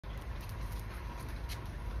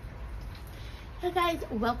Hey guys,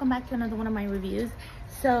 welcome back to another one of my reviews.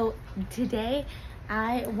 So today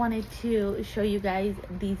I wanted to show you guys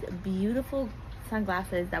these beautiful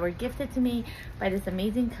sunglasses that were gifted to me by this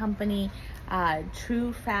amazing company,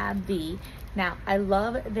 TruFabV. Now I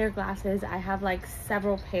love their glasses. I have like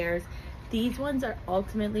several pairs. These ones are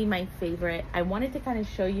ultimately my favorite. I wanted to kind of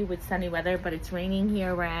show you with sunny weather, but it's raining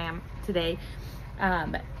here where I am today.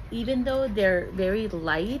 Even though they're very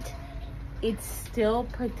light, it still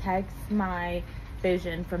protects my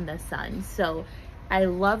vision from the sun. So I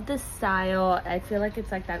love the style. I feel like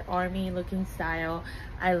it's like that army looking style.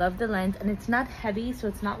 I love the lens, and it's not heavy, so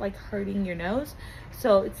it's not like hurting your nose.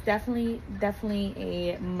 So it's definitely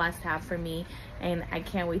a must-have for me, and I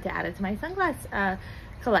can't wait to add it to my sunglass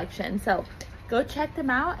collection. So go check them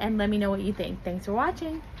out and let me know what you think. Thanks for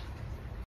watching.